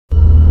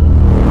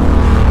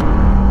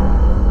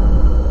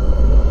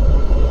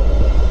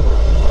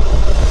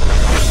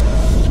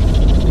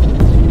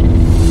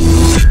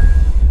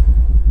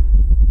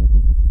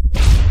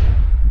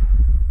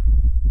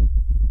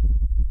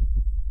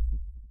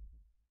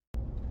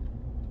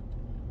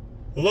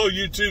Hello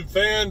YouTube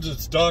fans,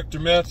 it's Dr.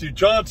 Matthew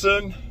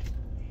Johnson,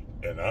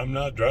 and I'm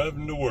not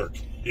driving to work.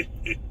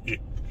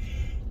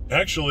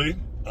 Actually,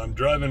 I'm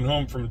driving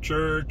home from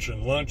church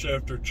and lunch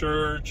after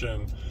church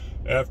and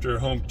after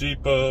Home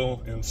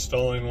Depot,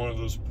 installing one of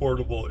those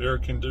portable air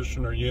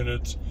conditioner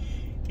units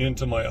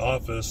into my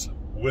office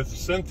with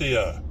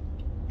Cynthia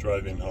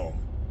driving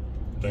home.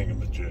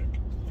 Thingamajig.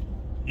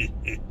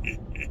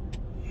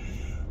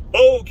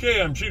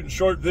 Okay, I'm shooting a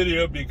short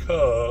video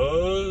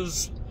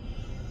because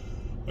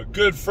a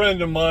good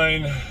friend of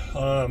mine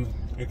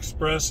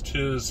expressed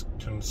his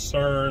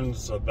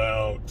concerns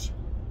about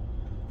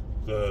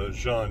the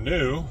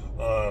Janu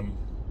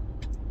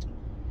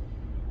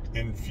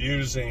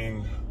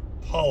infusing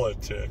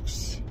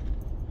politics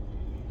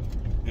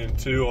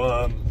into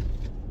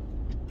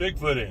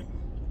Bigfooting.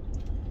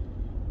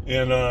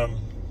 And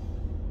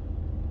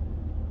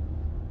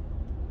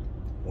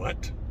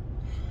what?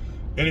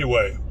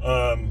 Anyway,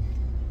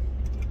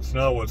 it's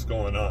not what's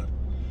going on.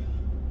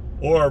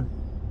 Or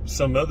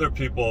some other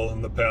people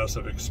in the past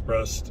have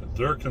expressed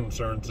their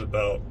concerns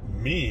about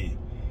me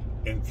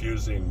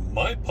infusing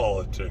my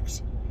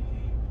politics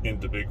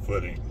into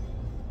Bigfooting.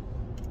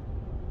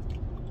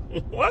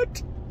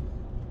 What?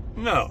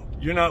 No,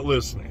 you're not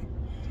listening.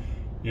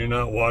 You're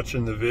not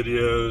watching the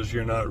videos,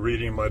 you're not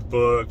reading my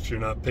books, you're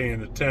not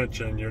paying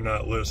attention, you're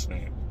not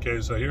listening.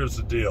 Okay, so here's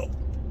the deal.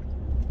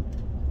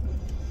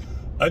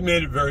 I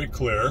made it very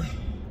clear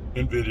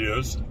in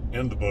videos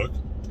and the book,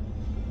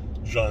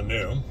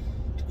 Janu,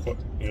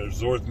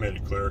 Zorth made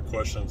it clear,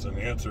 questions and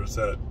answers,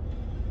 that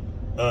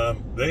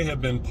they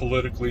have been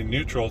politically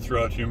neutral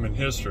throughout human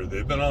history.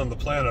 They've been on the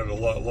planet a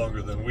lot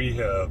longer than we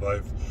have.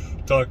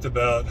 I've talked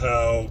about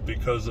how,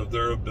 because of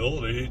their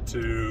ability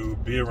to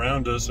be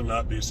around us and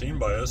not be seen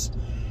by us,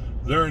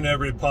 they're in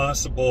every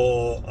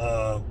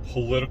possible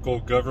political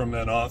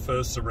government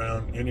office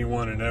around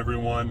anyone and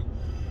everyone,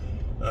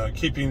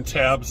 keeping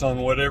tabs on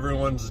what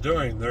everyone's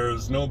doing. There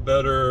is no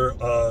better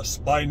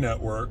spy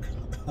network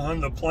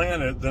on the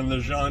planet than the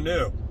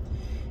Janu.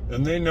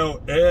 And they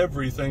know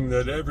everything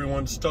that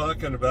everyone's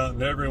talking about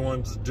and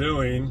everyone's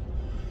doing,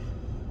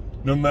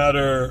 no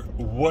matter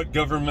what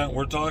government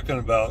we're talking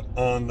about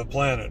on the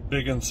planet,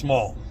 big and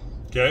small.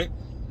 Okay?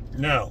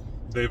 Now,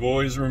 they've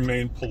always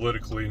remained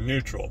politically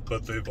neutral,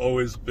 but they've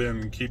always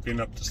been keeping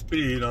up to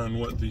speed on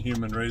what the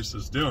human race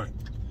is doing.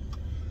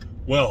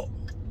 Well,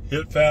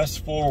 hit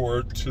fast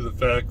forward to the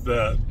fact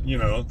that,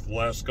 the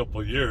last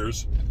couple of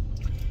years,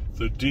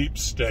 the deep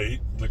state,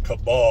 the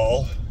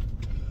cabal,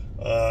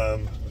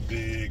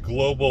 the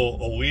global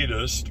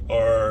elitists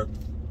are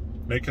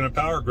making a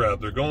power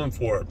grab. They're going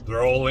for it.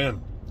 They're all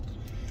in.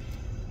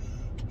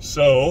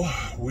 So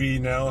we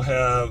now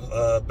have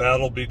a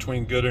battle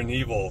between good and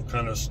evil,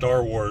 kind of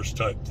Star Wars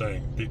type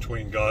thing,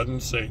 between God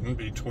and Satan,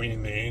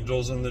 between the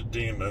angels and the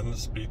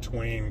demons,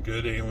 between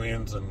good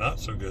aliens and not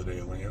so good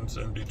aliens,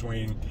 and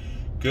between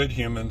good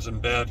humans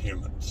and bad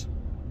humans.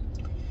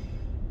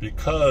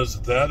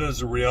 Because that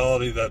is a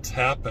reality that's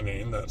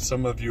happening, that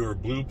some of you are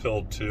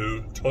blue-pilled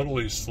to,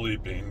 totally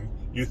sleeping.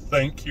 You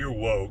think you're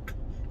woke.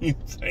 You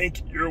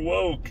think you're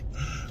woke,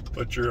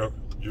 but you're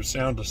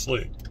sound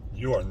asleep.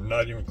 You are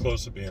not even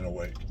close to being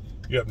awake.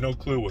 You have no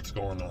clue what's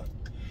going on.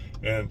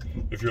 And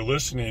if you're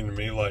listening to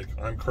me like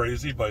I'm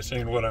crazy by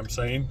saying what I'm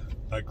saying,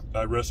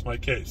 I rest my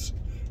case.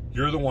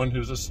 You're the one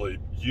who's asleep.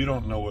 You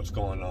don't know what's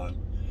going on.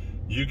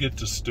 You get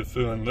to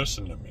stiffoo and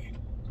listen to me.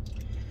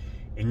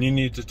 And you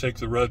need to take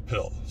the red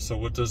pill. So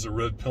what does the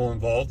red pill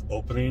involve?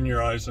 Opening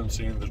your eyes and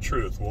seeing the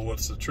truth. Well,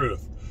 what's the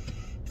truth?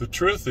 The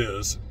truth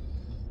is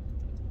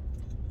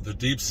the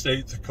deep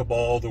state, the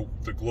cabal,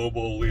 the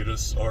global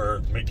elitists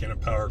are making a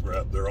power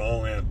grab. They're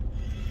all in.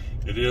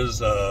 It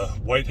is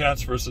white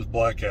hats versus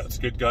black hats,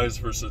 good guys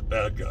versus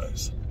bad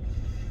guys.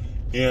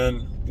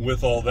 And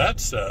with all that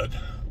said,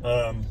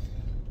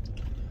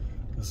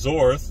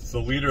 Zorth, the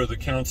leader of the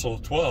Council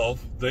of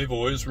 12, they've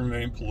always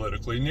remained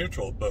politically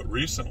neutral, but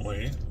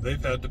recently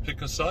they've had to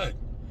pick a side.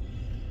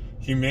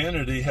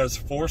 Humanity has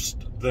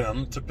forced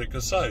them to pick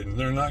a side, and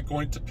they're not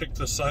going to pick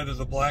the side of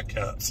the black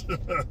hats,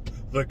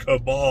 the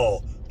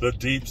cabal, the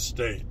deep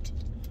state,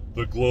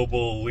 the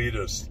global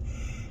elitists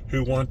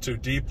who want to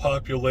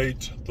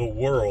depopulate the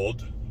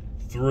world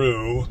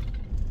through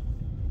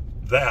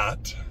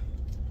that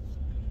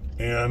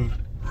and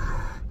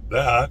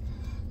that.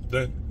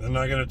 They're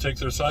not going to take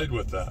their side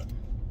with that.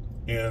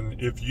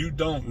 And if you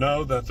don't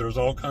know that there's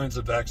all kinds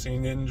of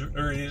vaccine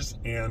injuries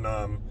and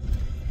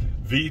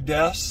V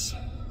deaths,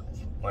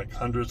 like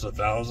hundreds of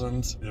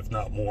thousands, if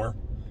not more,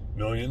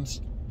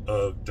 millions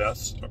of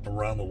deaths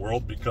around the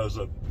world because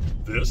of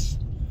this,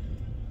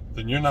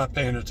 then you're not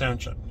paying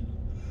attention.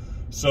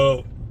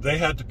 So they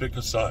had to pick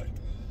a side.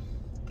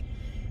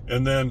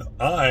 And then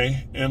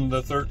I am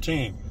the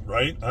 13,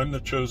 right? I'm the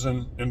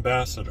chosen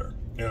ambassador.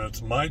 And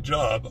it's my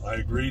job, I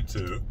agreed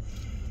to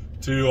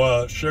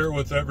share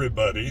with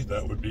everybody,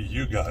 that would be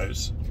you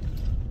guys,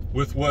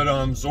 with what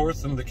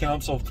Zorth and the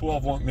Council of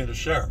 12 want me to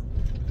share.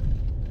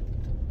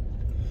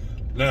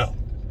 Now,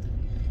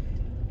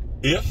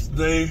 if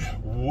they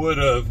would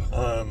have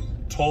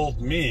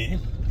told me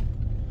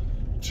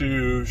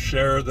to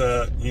share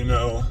that, you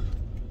know,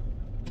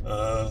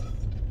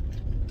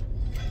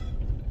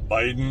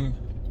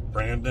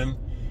 Brandon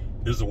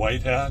is a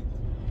white hat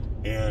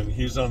and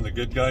he's on the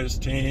good guys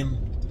team.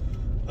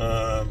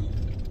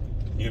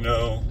 You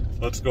know,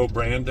 let's go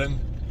Brandon.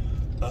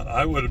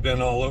 I would have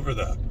been all over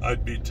that.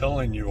 I'd be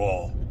telling you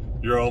all,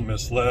 you're all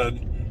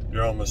misled,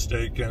 you're all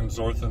mistaken.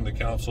 Zorth and the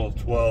Council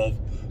of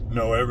 12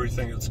 know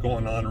everything that's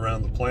going on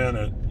around the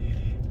planet,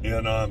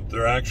 and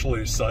they're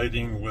actually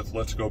siding with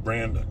Let's Go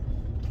Brandon.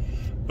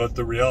 But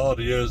the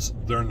reality is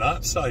they're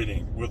not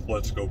siding with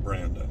Let's Go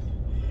Brandon,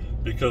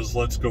 because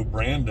Let's Go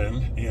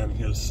Brandon and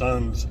his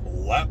son's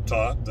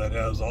laptop that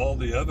has all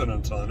the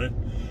evidence on it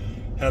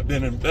have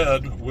been in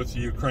bed with the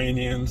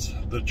Ukrainians,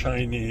 the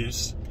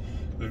Chinese.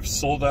 They've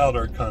sold out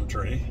our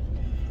country.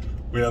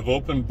 We have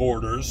open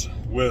borders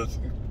with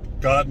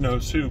God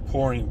knows who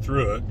pouring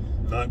through it,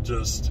 not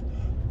just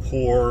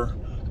poor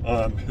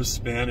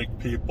Hispanic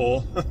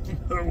people.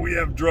 We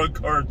have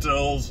drug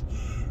cartels.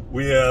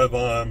 We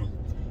have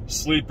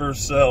sleeper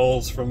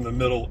cells from the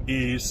Middle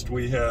East.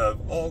 We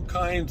have all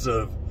kinds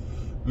of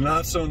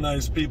not so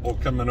nice people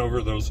coming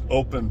over those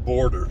open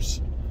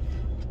borders.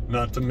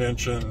 Not to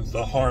mention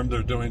the harm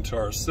they're doing to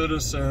our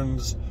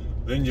citizens.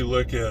 Then you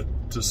look at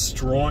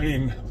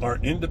destroying our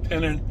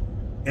independent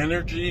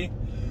energy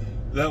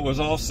that was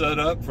all set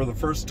up. For the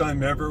first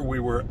time ever, we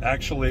were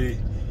actually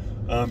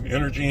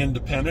energy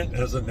independent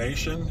as a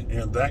nation,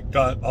 and that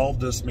got all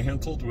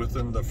dismantled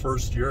within the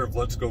first year of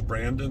Let's Go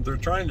Brandon. They're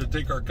trying to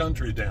take our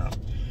country down.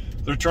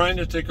 They're trying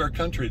to take our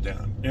country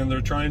down, and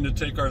they're trying to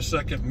take our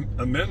Second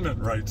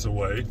Amendment rights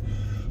away,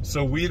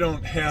 so we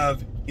don't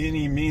have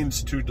any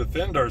means to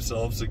defend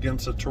ourselves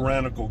against a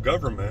tyrannical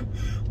government,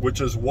 which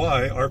is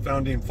why our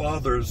founding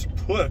fathers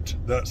put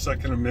that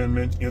Second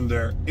Amendment in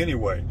there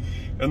anyway.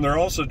 And they're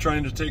also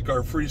trying to take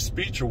our free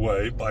speech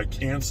away by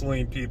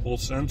canceling people,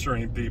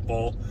 censoring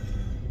people.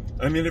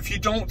 I mean, if you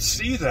don't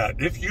see that,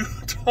 if you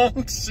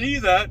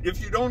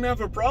don't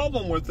have a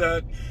problem with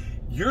that,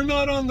 you're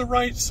not on the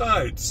right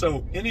side.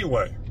 So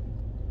anyway,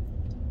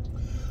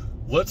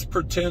 let's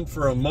pretend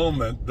for a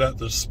moment that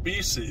the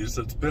species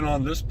that's been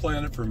on this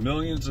planet for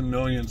millions and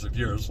millions of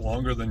years,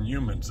 longer than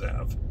humans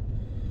have,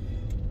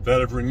 that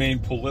have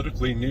remained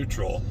politically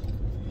neutral,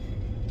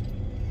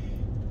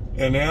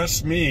 and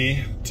asked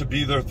me to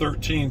be their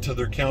 13 to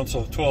their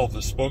Council of 12,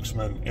 the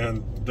spokesman,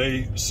 and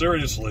they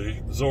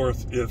seriously, if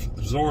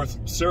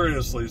Zorth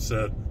seriously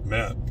said,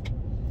 Matt,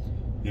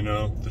 you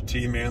know, the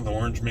T-man, the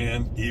orange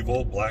man,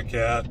 evil, black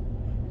hat,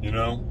 you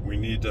know, we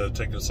need to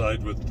take a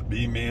side with the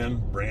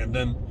B-man,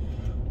 Brandon,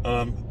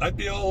 I'd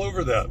be all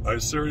over that. I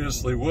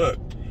seriously would.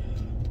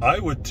 I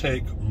would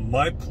take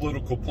my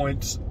political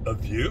points of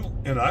view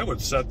and I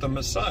would set them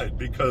aside,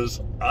 because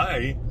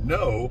I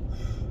know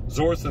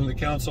Zorth and the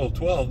Council of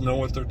 12 know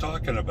what they're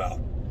talking about.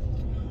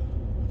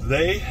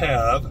 They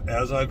have,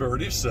 as I've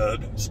already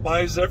said,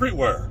 spies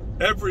everywhere,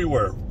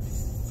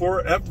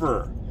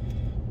 forever.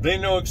 They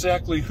know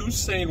exactly who's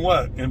saying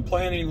what and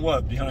planning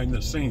what behind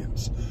the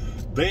scenes.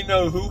 They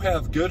know who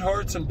have good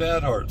hearts and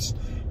bad hearts.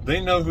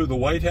 They know who the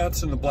white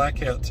hats and the black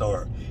hats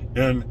are.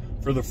 And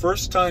for the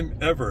first time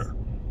ever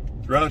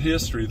throughout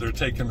history, they're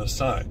taking a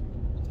side.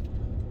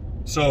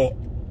 So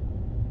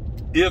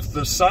if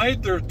the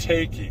side they're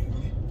taking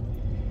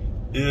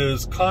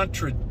is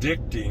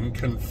contradicting,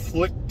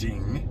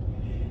 conflicting,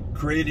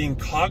 creating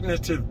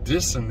cognitive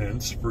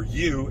dissonance for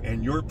you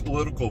and your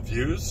political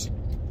views,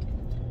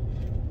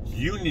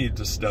 you need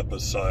to step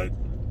aside.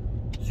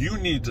 You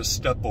need to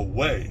step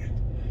away.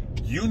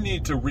 You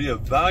need to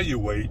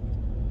reevaluate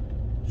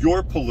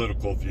your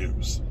political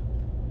views.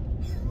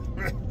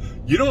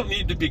 You don't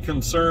need to be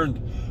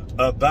concerned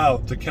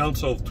about the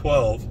Council of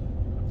 12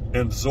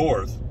 and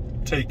Zorth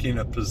taking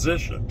a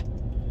position.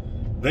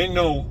 They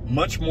know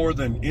much more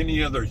than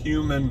any other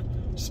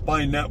human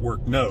spy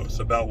network knows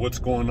about what's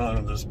going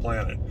on this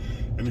planet,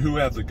 and who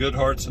have the good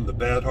hearts and the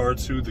bad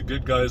hearts, who the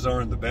good guys are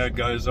and the bad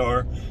guys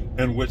are,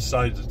 and which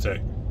side to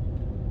take.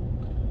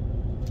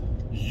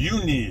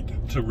 You need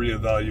to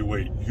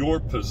reevaluate your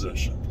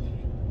position.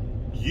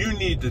 You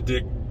need to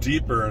dig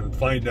deeper and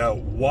find out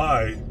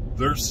why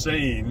they're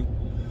saying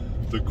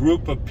the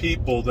group of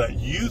people that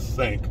you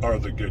think are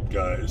the good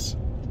guys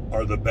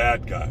are the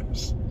bad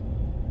guys.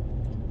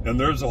 And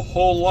there's a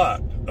whole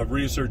lot of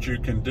research you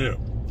can do.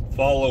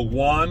 Follow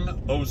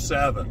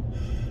Juan07,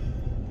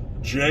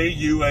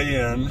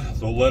 J-U-A-N,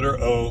 the letter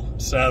O,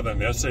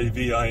 Savin,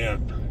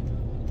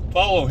 S-A-V-I-N.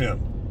 Follow him.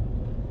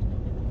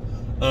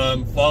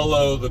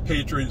 Follow the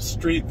Patriot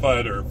Street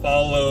Fighter.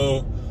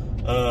 Follow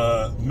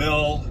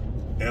Mel,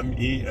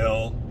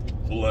 M-E-L,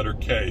 the letter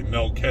K,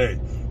 Mel K.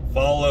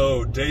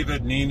 Follow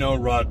David Nino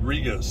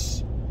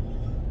Rodriguez.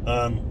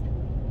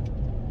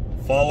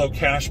 Follow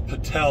Cash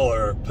Patel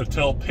or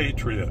Patel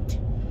Patriot.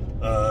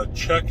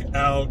 Check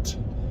out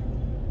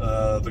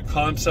the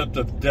concept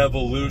of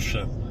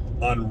devolution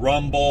on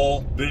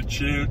Rumble,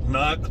 BitChute,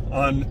 not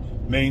on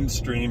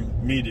mainstream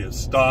media.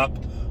 Stop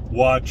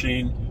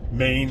watching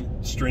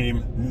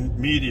mainstream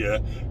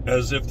media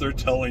as if they're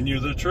telling you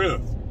the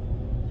truth.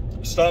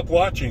 stop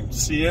watching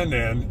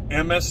CNN,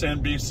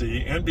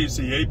 MSNBC,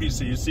 NBC,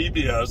 ABC,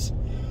 CBS.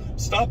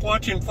 Stop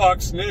watching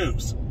Fox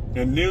News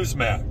and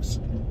Newsmax.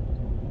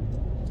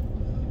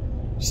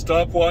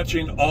 Stop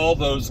watching all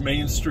those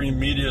mainstream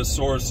media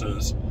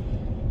sources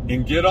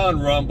and get on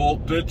Rumble,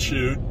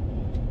 BitChute,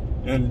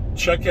 and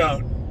check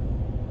out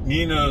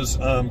Nina's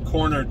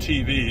Corner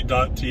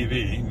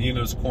TV.tv,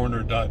 Nina's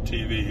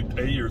Corner.tv.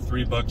 Pay your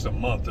 $3 a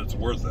month. It's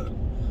worth it.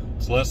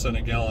 It's less than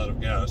a gallon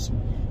of gas.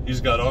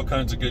 He's got all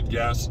kinds of good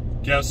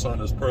guests on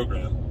his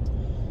program.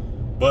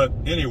 But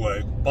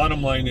anyway,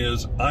 bottom line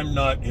is, I'm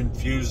not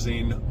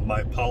infusing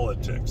my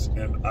politics.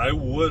 And I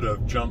would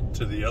have jumped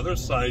to the other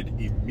side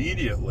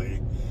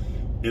immediately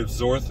if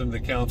Zorth and the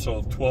Council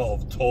of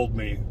 12 told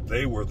me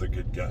they were the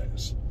good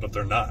guys. But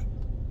they're not.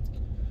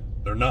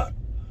 They're not.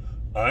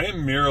 I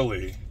am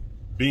merely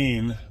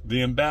being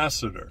the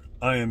ambassador.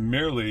 I am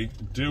merely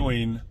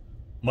doing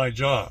my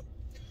job.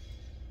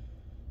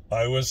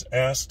 I was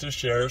asked to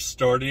share,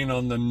 starting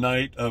on the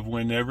night of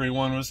when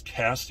everyone was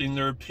casting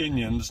their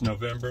opinions,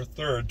 November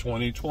 3rd,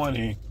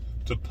 2020,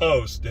 to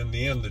post, in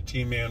the end, the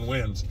T-Man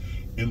wins.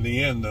 In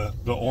the end,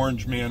 the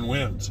Orange Man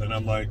wins. And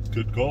I'm like,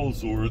 good call,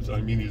 Zorth. I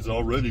mean, he's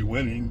already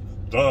winning.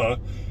 Duh.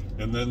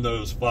 And then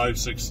those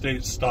 5-6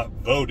 states stopped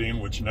voting,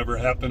 which never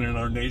happened in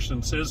our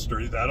nation's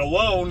history. That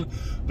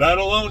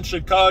alone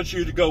should cause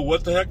you to go,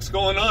 what the heck's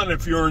going on?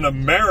 If you're an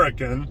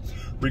American,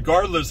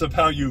 regardless of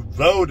how you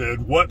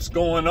voted, what's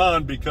going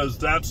on? Because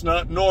that's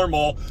not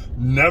normal,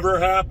 never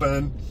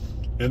happened.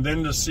 And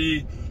then to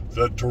see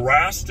the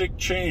drastic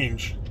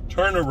change,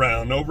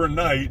 turnaround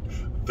overnight,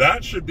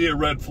 that should be a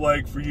red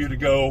flag for you to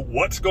go,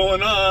 what's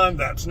going on?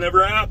 That's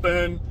never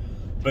happened.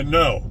 But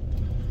no,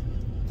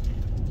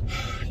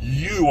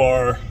 you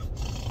are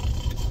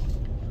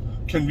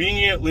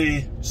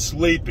conveniently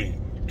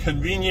sleeping,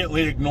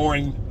 conveniently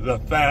ignoring the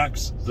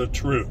facts, the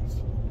truth.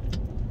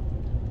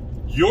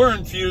 You're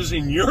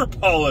infusing your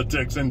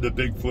politics into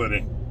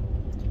Bigfooting.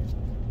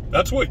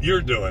 That's what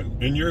you're doing,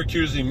 and you're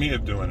accusing me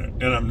of doing it,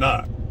 and I'm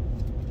not.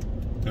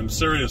 And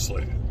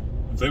seriously,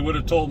 if they would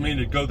have told me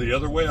to go the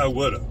other way, I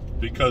would have,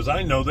 because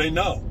I know they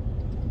know.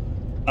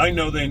 I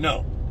know they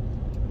know.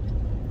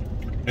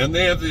 And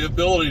they have the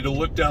ability to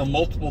look down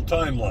multiple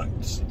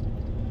timelines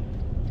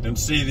and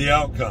see the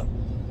outcome.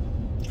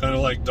 Kind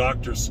of like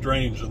Doctor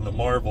Strange in the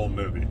Marvel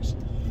movies.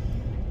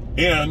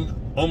 And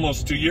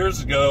almost 2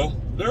 years ago,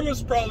 there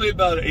was probably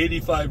about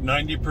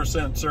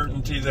 85-90%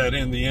 certainty that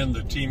in the end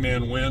the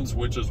T-Man wins,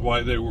 which is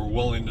why they were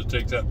willing to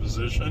take that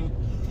position.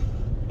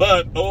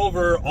 But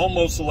over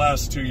almost the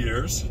last 2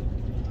 years,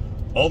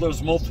 all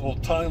those multiple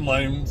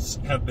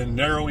timelines have been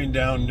narrowing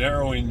down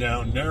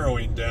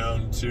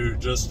to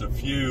just a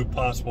few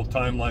possible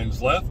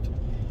timelines left.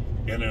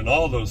 And in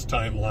all those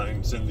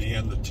timelines, in the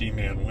end, the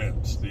T-Man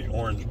wins. The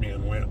Orange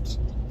Man wins.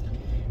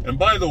 And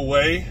by the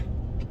way,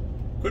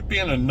 quit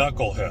being a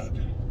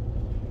knucklehead.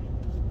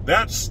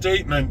 That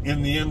statement,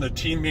 in the end, the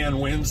T-Man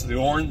wins, the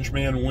Orange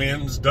Man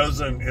wins,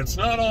 it's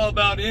not all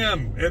about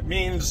him. It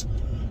means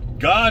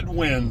God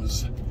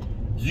wins.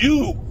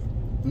 You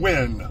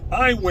win.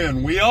 I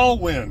win. We all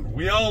win.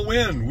 We all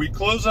win. We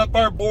close up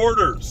our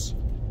borders.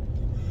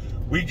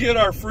 We get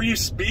our free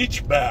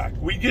speech back.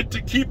 We get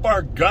to keep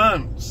our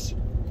guns.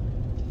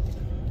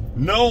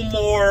 No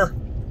more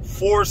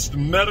forced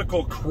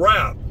medical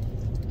crap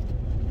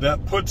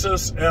that puts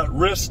us at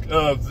risk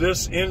of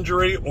this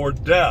injury or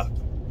death.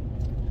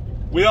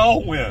 We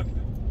all win.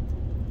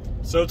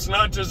 So it's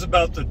not just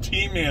about the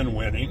T-Man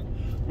winning.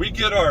 We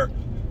get our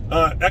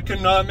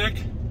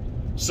economic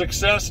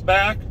success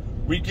back.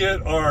 We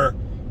get our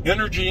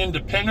energy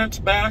independence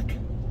back.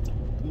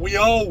 We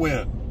all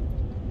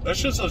win.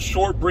 That's just a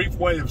short, brief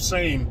way of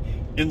saying,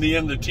 in the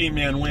end, the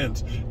T-Man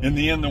wins. In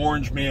the end, the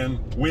Orange Man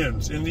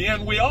wins. In the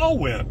end, we all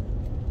win.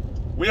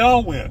 We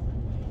all win.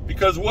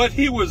 Because what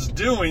he was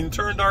doing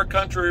turned our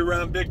country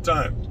around big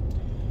time.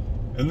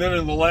 And then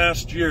in the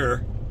last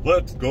year,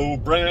 let's go,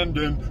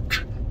 Brandon.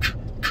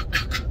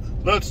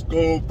 Let's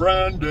go,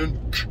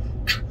 Brandon.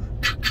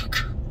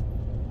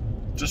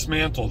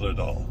 Dismantled it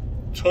all.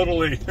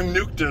 Totally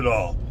nuked it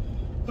all.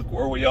 Look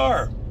where we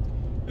are.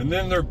 And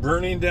then they're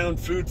burning down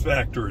food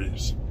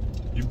factories.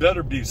 You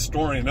better be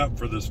storing up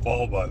for this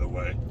fall, by the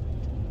way.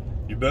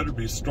 You better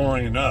be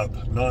storing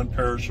up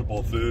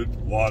non-perishable food,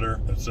 water,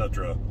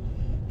 etc.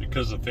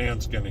 because the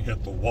fan's going to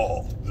hit the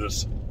wall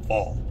this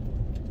fall.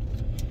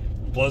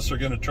 Plus, they're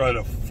going to try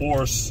to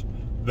force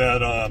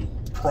that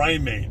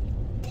primate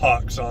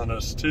pox on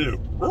us, too.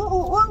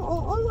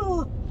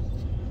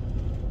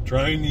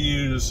 Trying to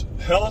use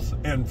health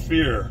and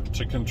fear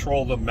to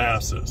control the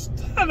masses.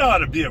 That ought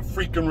to be a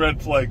freaking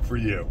red flag for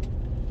you.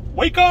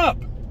 Wake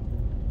up!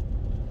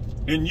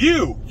 And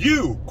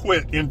you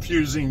quit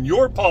infusing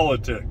your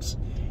politics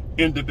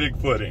into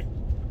Bigfooting.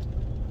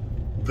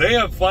 They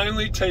have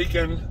finally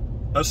taken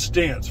a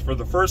stance for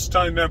the first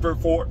time ever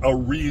for a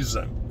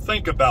reason.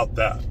 Think about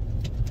that.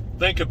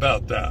 Think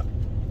about that.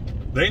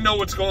 They know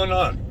what's going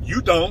on.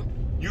 You don't.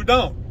 You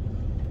don't.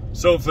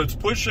 So if it's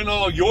pushing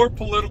all your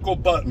political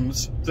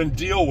buttons, then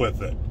deal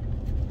with it.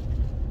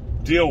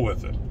 Deal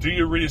with it. Do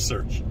your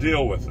research.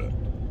 Deal with it.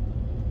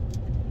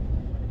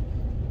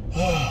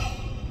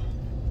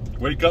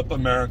 Wake up,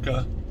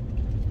 America.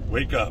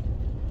 Wake up.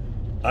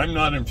 I'm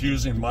not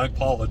infusing my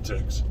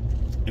politics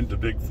into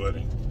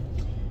Bigfooting.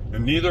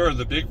 And neither are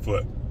the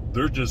Bigfoot.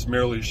 They're just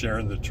merely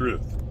sharing the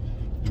truth.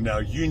 And now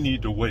you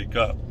need to wake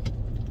up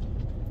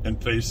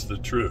and face the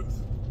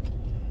truth.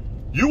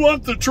 You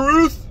want the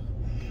truth?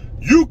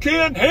 You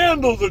can't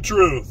handle the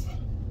truth.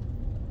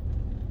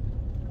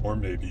 Or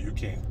maybe you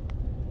can.